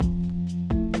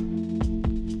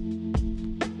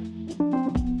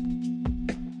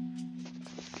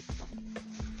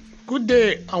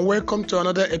day and welcome to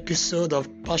another episode of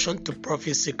Passion to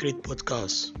Profit Secret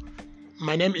Podcast.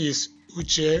 My name is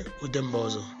Uche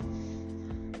Udembozo.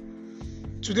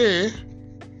 Today,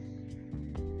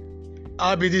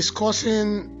 I'll be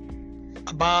discussing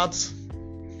about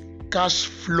cash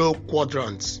flow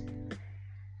quadrants,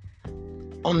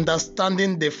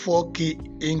 understanding the 4 key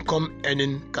income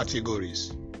earning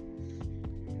categories.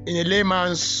 In a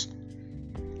layman's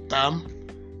term,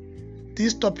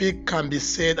 this topic can be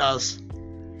said as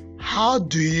how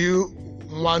do you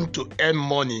want to earn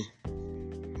money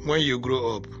when you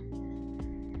grow up?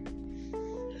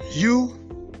 You,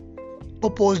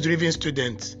 purpose-driven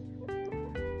student,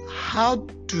 how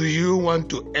do you want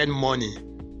to earn money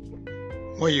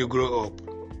when you grow up?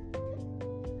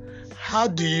 How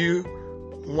do you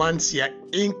want your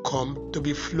income to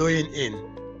be flowing in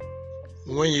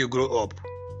when you grow up?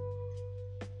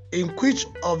 In which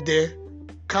of the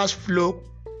cash flow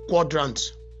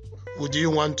quadrants would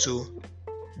you want to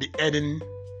be earning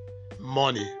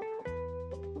money?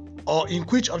 Or in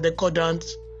which of the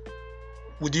quadrants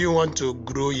would you want to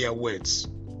grow your wealth?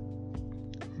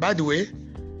 By the way,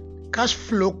 cash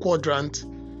flow quadrant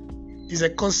is a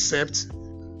concept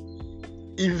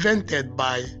invented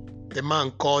by the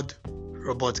man called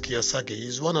Robert Kiyosaki.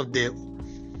 He's one of the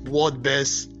world's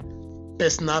best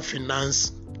personal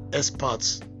finance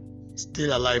experts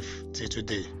still alive till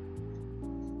today.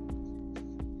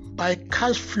 By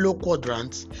cash flow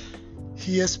quadrant,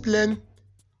 he explained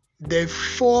the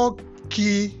 4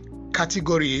 key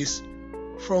categories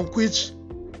from which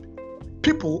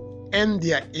people earn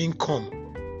their income.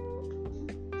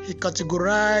 He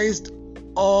categorized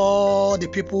all the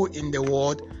people in the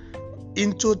world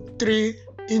into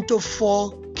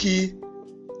 4 key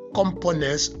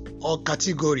components or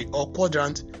category or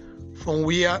quadrant from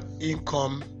where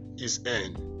income is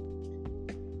earned.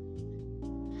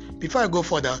 Before I go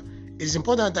further, it is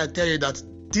important I tell you that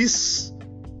this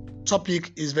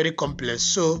topic is very complex,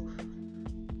 so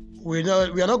we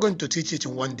are not going to teach it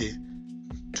in one day.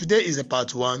 Today is a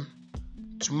part 1.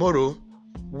 Tomorrow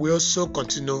we also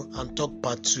continue and talk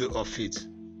part 2 of it.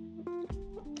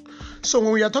 So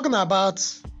when we are talking about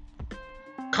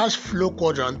cash flow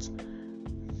quadrant,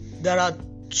 there are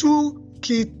 2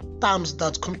 key terms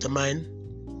that come to mind.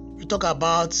 We talk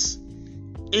about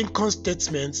income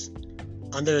statements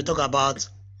and then we talk about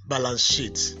balance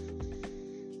sheet.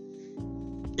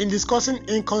 In discussing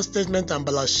income statement and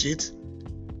balance sheet,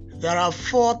 there are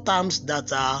 4 terms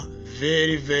that are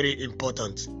very, very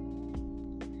important.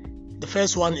 The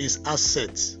first one is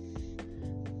assets.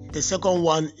 The second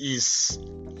one is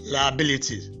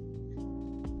liability.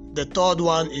 The third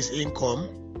one is income.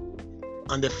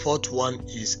 And the fourth one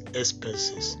is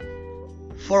expenses.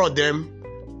 4 of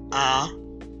them are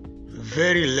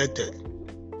very related.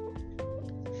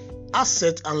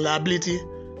 Asset and liability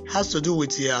has to do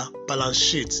with your balance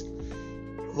sheet,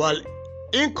 while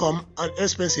income and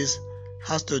expenses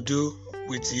has to do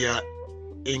with your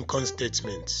income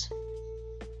statements.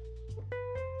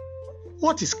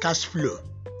 What is cash flow?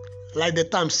 Like the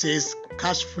term says,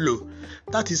 cash flow.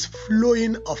 That is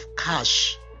flowing of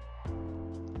cash.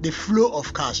 The flow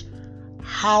of cash.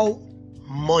 How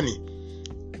money.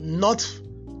 Not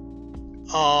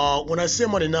when I say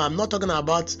money now, I'm not talking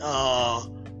about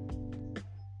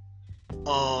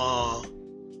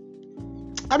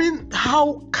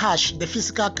how cash, the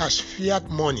physical cash, fiat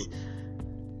money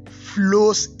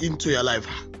flows into your life.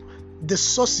 The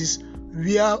sources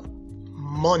where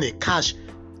money, cash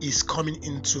is coming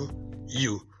into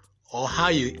you, or how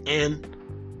you earn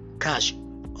cash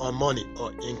or money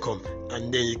or income,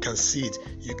 and then you can see it,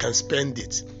 you can spend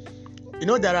it.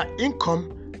 There are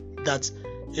income that,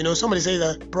 somebody says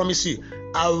that, promise you,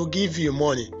 I will give you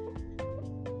money.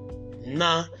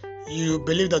 Now, you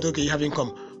believe that, okay, you have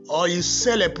income. Or you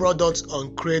sell a product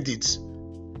on credit.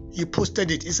 You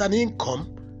posted it. It's an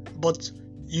income, but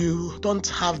you don't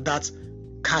have that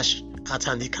cash at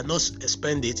hand. You cannot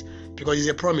spend it because it's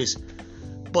a promise.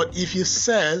 But if you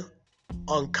sell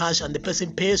on cash and the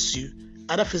person pays you,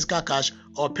 either physical cash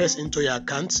or pays into your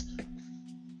account,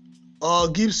 or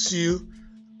gives you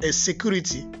a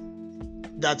security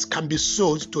that can be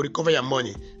sold to recover your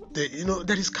money,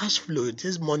 there is cash flow.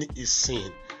 This money is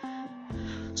seen.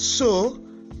 So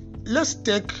let's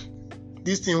take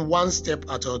this thing one step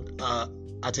at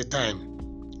a time.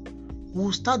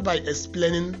 We'll start by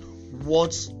explaining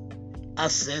what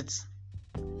asset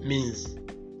means.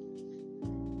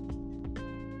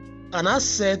 An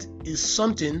asset is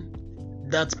something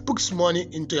that puts money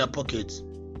into your pocket.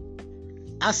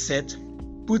 Asset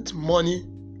put money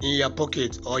in your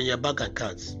pocket or in your bank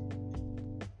account.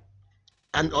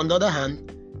 And on the other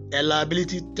hand, a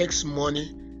liability takes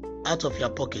money out of your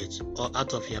pocket or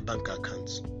out of your bank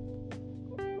account.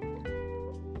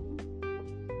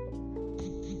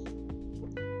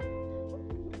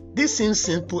 This seems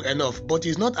simple enough, but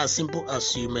it's not as simple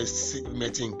as you may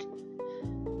think,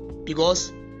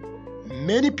 because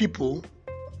many people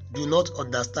do not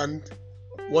understand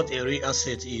what a real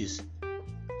asset is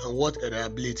and what a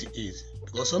liability is,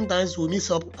 because sometimes we mix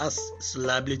up as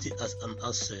liability as an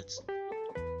asset.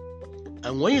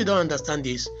 And when you don't understand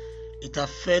this, it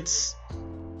affects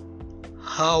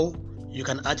how you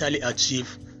can actually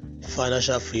achieve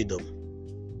financial freedom.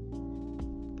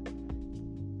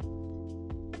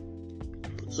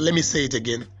 Let me say it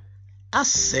again.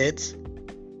 Asset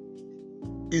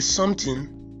is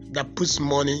something that puts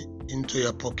money into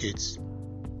your pockets,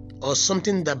 or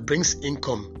something that brings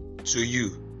income to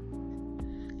you.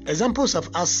 Examples of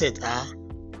asset are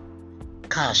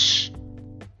cash.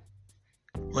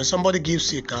 When somebody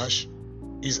gives you cash,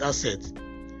 is asset.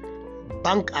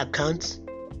 Bank account,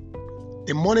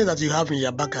 the money that you have in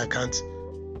your bank account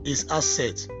is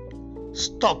asset.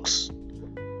 Stocks,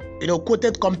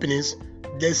 quoted companies,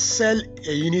 they sell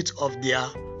a unit of their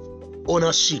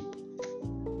ownership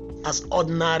as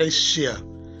ordinary share.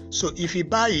 So if you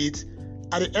buy it,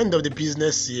 at the end of the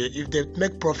business year, if they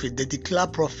make profit, they declare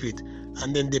profit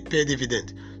and then they pay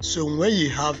dividend. So when you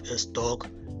have a stock,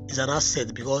 it's an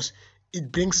asset because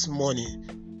it brings money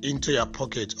into your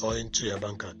pocket or into your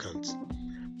bank account.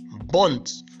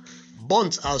 Bonds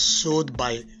are sold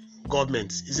by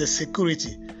government. It's a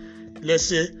security. Let's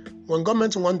say when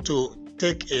government want to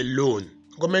take a loan,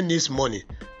 government needs money,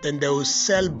 then they will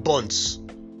sell bonds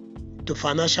to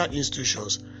financial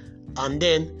institutions, and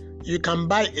then you can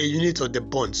buy a unit of the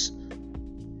bonds.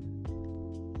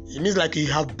 It means like you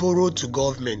have borrowed to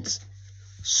government.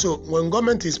 So when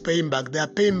government is paying back, they are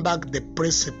paying back the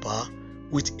principal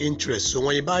with interest. So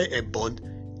when you buy a bond,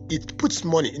 it puts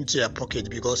money into your pocket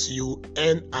because you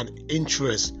earn an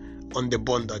interest on the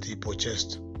bond that you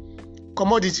purchased.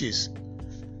 Commodities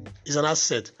is an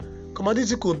asset.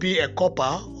 Commodity could be a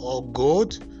copper or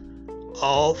gold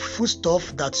or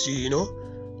foodstuff that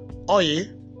oil,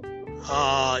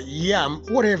 yam,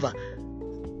 whatever.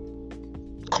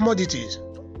 Commodities.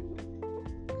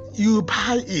 You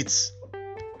buy it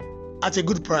at a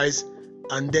good price,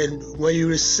 and then when you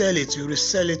resell it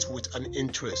with an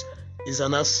interest. Is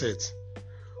an asset.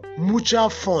 Mutual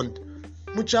fund.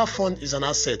 Mutual fund is an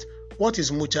asset. What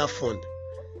is mutual fund?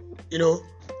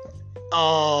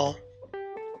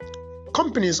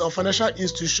 Companies or financial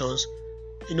institutions,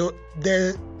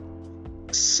 they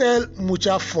sell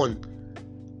mutual fund,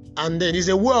 and then it's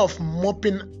a way of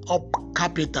mopping up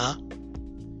capital.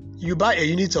 You buy a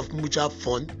unit of mutual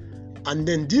fund, and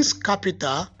then this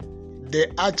capital,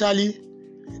 they actually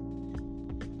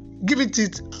give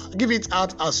it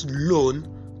out as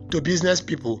loan to business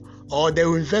people, or they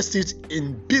will invest it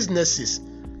in businesses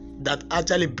that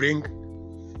actually bring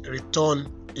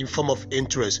return in form of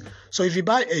interest. So if you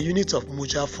buy a unit of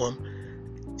mutual fund,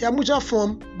 your mutual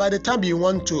fund, by the time you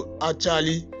want to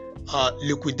actually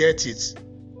liquidate it,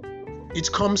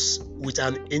 it comes with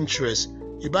an interest.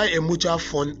 You buy a mutual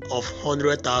fund of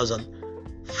 100,000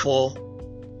 for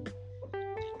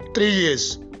 3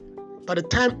 years. By the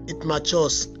time it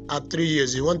matures at 3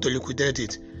 years, you want to liquidate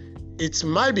it, it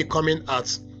might be coming at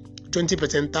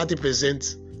 20%,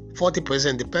 30%,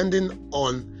 40%, depending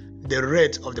on the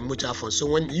rate of the mutual fund. So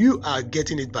when you are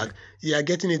getting it back, you are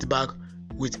getting it back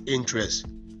with interest.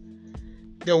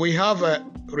 Then we have a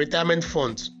retirement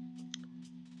fund.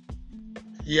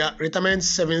 Yeah, retirement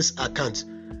savings account.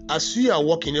 As you are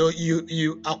working,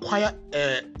 you acquire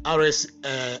a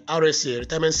RSA,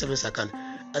 retirement savings account.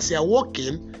 As you are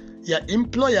working, your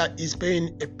employer is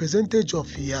paying a percentage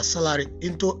of your salary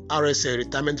into RSA,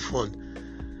 retirement fund.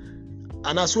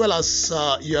 And as well as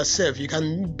yourself, you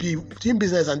can be doing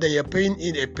business and then you're paying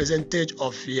in a percentage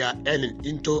of your earning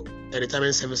into a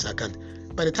retirement savings account.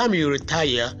 By the time you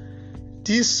retire,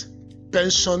 this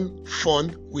pension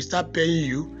fund will start paying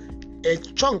you a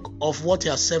chunk of what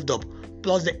you have saved up,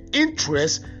 plus the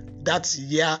interest that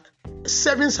your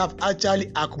savings have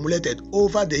actually accumulated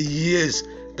over the years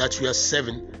that you are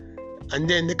saving. And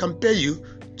then they can pay you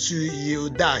till you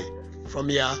die from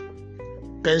your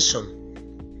pension,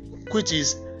 which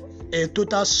is a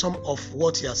total sum of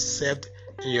what you have saved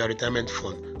in your retirement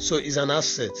fund. So it's an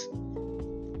asset.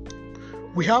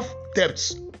 We have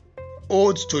debts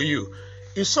owed to you.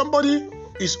 If somebody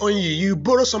is owing you, you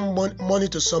borrow some money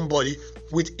to somebody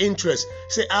with interest.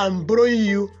 Say, I'm borrowing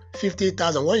you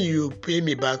 50,000. When you pay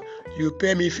me back, you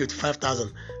pay me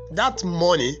 55,000. That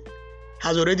money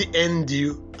has already earned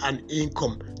you an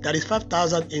income. That is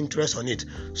 5,000 interest on it.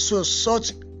 So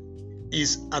such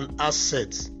is an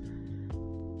asset.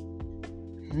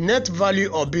 net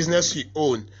value of business you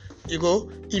own.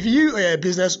 If you are a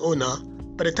business owner,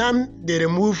 by the time they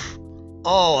remove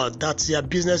all that your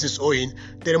business is owing,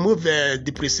 they remove the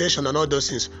depreciation and all those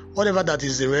things, whatever that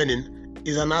is remaining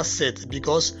is an asset,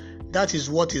 because that is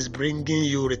what is bringing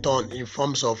you return in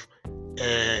forms of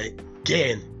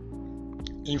gain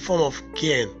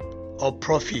or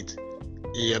profit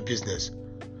in your business.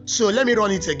 So let me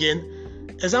run it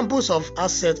again. Examples of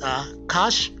assets are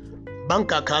cash,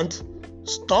 bank account,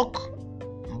 stock,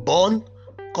 bond,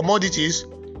 commodities,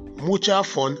 mutual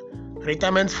fund,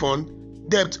 retirement fund,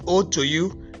 debt owed to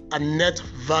you, and net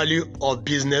value of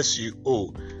business you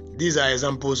owe. These are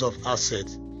examples of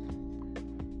assets.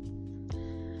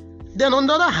 Then on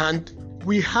the other hand,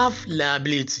 we have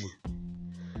liability.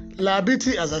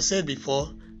 Liability, as I said before,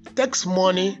 takes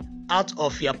money out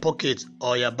of your pocket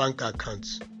or your bank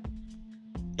account.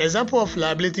 Example of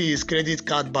liability is credit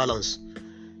card balance.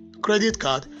 Credit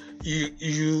card,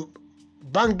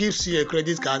 bank gives you a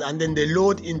credit card and then they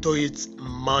load into it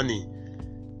money.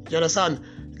 You understand?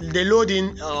 They load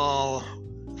in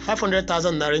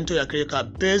 500,000 naira into your credit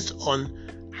card based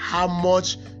on how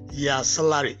much your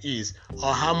salary is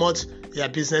or how much your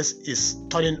business is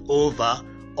turning over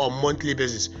on monthly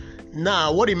basis.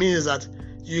 Now, what it means is that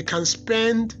you can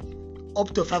spend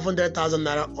up to 500,000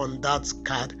 naira on that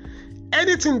card.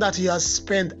 Anything that you have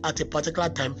spent at a particular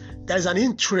time, there is an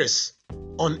interest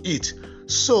on it.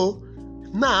 So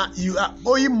now you are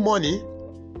owing money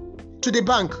to the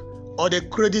bank or the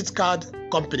credit card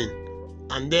company,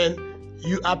 and then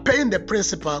you are paying the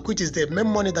principal, which is the main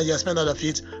money that you have spent out of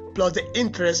it, plus the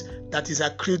interest that is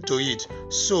accrued to it.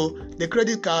 So the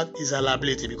credit card is a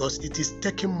liability because it is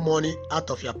taking money out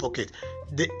of your pocket.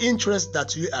 The interest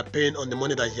that you are paying on the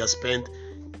money that you have spent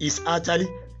is actually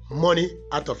money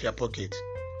out of your pocket.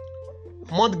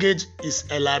 Mortgage is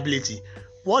a liability.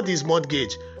 What is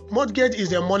mortgage? Mortgage is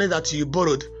the money that you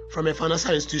borrowed from a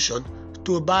financial institution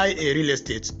to buy a real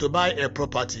estate, to buy a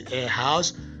property, a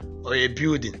house or a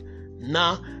building.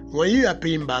 Now, when you are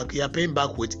paying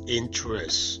back with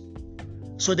interest.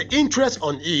 So the interest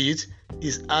on it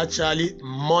is actually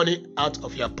money out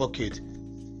of your pocket.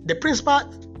 The principal,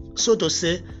 so to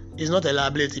say, is not a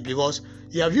liability because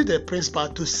you have used the principal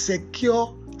to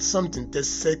secure something, to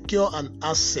secure an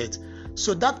asset.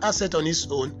 So that asset on its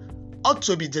own ought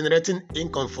to be generating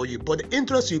income for you, but the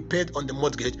interest you paid on the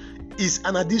mortgage is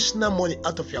an additional money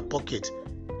out of your pocket.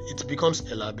 It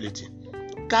becomes a liability.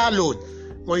 Car loan.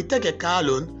 When you take a car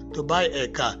loan to buy a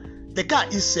car, the car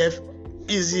itself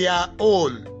is your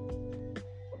own.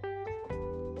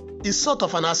 It's sort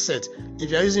of an asset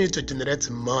if you're using it to generate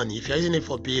money, if you're using it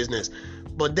for business.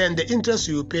 But then the interest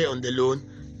you pay on the loan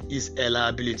is a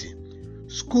liability.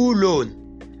 School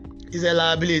loan is a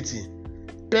liability.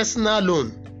 Personal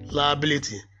loan,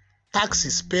 liability.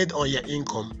 Taxes paid on your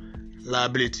income,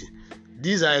 liability.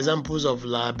 These are examples of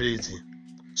liability.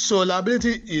 So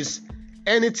liability is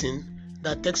anything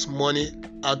that takes money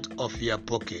out of your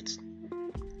pocket.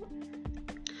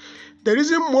 The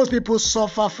reason most people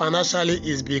suffer financially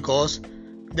is because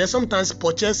they sometimes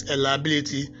purchase a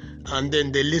liability and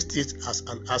then they list it as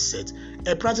an asset.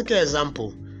 A practical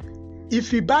example,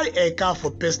 if you buy a car for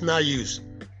personal use,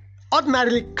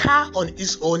 ordinarily car on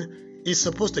its own is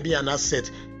supposed to be an asset.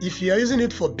 If you are using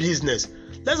it for business,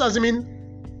 let's assume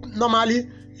normally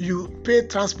you pay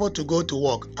transport to go to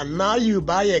work and now you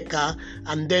buy a car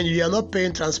and then you are not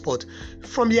paying transport.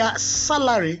 From your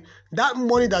salary, that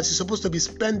money that you're supposed to be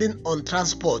spending on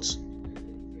transport,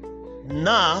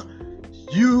 now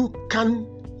you can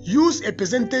use a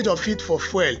percentage of it for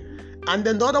fuel, and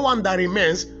then the other one that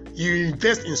remains you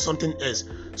invest in something else.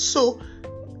 So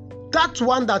that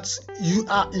one that you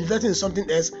are investing in something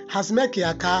else has made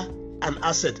your car an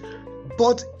asset.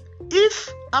 But if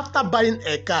after buying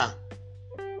a car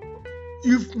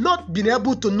you've not been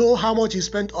able to know how much you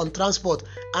spent on transport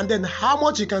and then how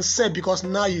much you can save because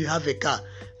now you have a car,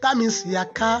 that means your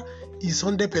car is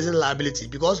 100% liability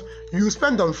because you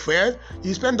spend on fuel,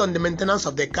 you spend on the maintenance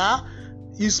of the car,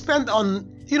 you spend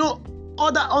on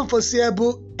other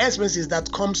unforeseeable expenses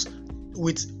that comes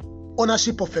with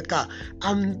ownership of a car,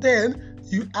 and then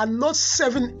you are not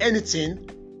saving anything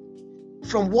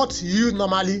from what you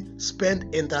normally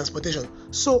spend in transportation.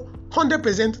 So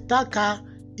 100% that car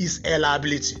is a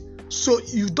liability. So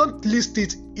you don't list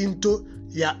it in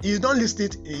your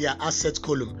asset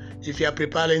column if you are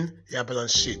preparing your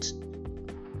balance sheet.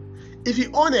 If you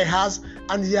own a house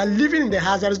and you are living in the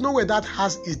house, there is no way that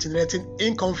house is generating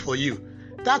income for you.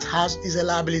 That house is a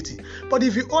liability. But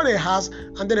if you own a house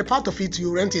and then a part of it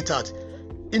you rent it out,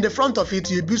 in the front of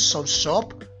it you build some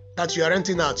shop that you are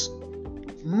renting out,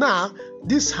 now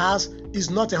this house is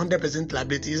not 100%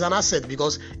 liability, it's an asset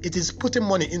because it is putting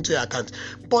money into your account.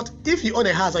 But if you own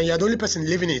a house and you are the only person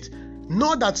living it,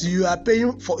 know that you are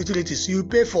paying for utilities. You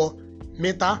pay for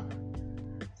meter,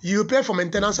 you pay for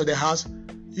maintenance of the house,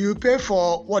 you pay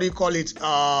for land, what do you call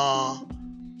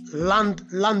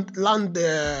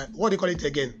it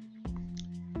again?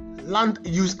 Land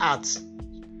use arts.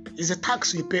 It's a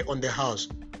tax you pay on the house.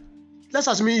 Let's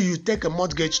assume you take a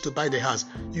mortgage to buy the house.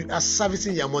 You are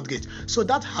servicing your mortgage. So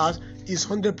that house is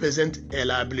 100% a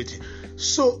liability.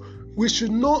 So we should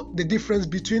know the difference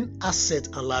between asset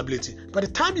and liability. By the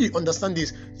time you understand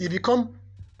this, you become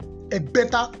a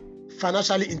better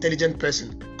financially intelligent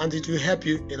person, and it will help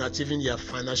you in achieving your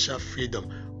financial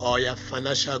freedom or your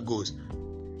financial goals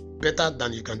better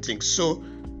than you can think. So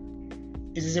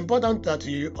it is important that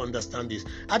you understand this.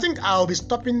 I think I'll be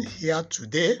stopping here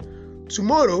today.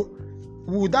 Tomorrow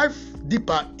we'll dive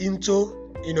deeper into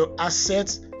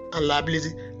assets and liability,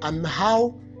 and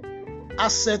how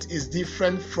asset is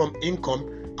different from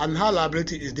income and how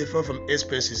liability is different from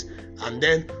expenses. And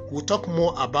then we'll talk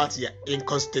more about your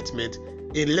income statement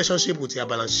in relationship with your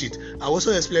balance sheet. I'll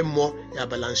also explain more your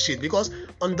balance sheet, because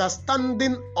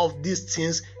understanding of these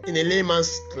things in a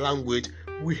layman's language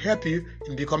will help you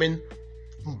in becoming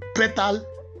better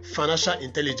financial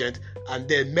intelligent, and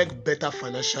then make better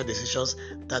financial decisions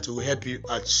that will help you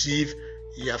achieve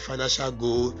your financial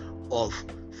goal of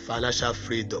financial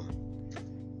freedom.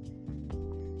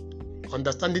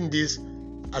 Understanding this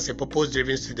as a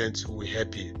purpose-driven student will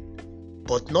help you,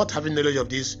 but not having knowledge of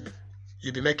this,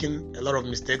 you'll be making a lot of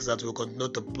mistakes that will continue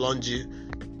to plunge you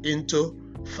into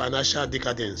financial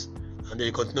decadence, and then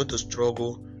you continue to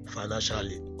struggle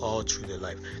financially all through the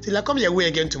life. Till I come your way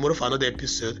again tomorrow for another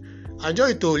episode, I enjoy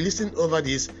you to listen over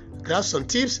this, grab some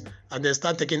tips, and then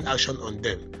start taking action on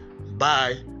them.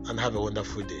 Bye, and have a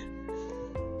wonderful day.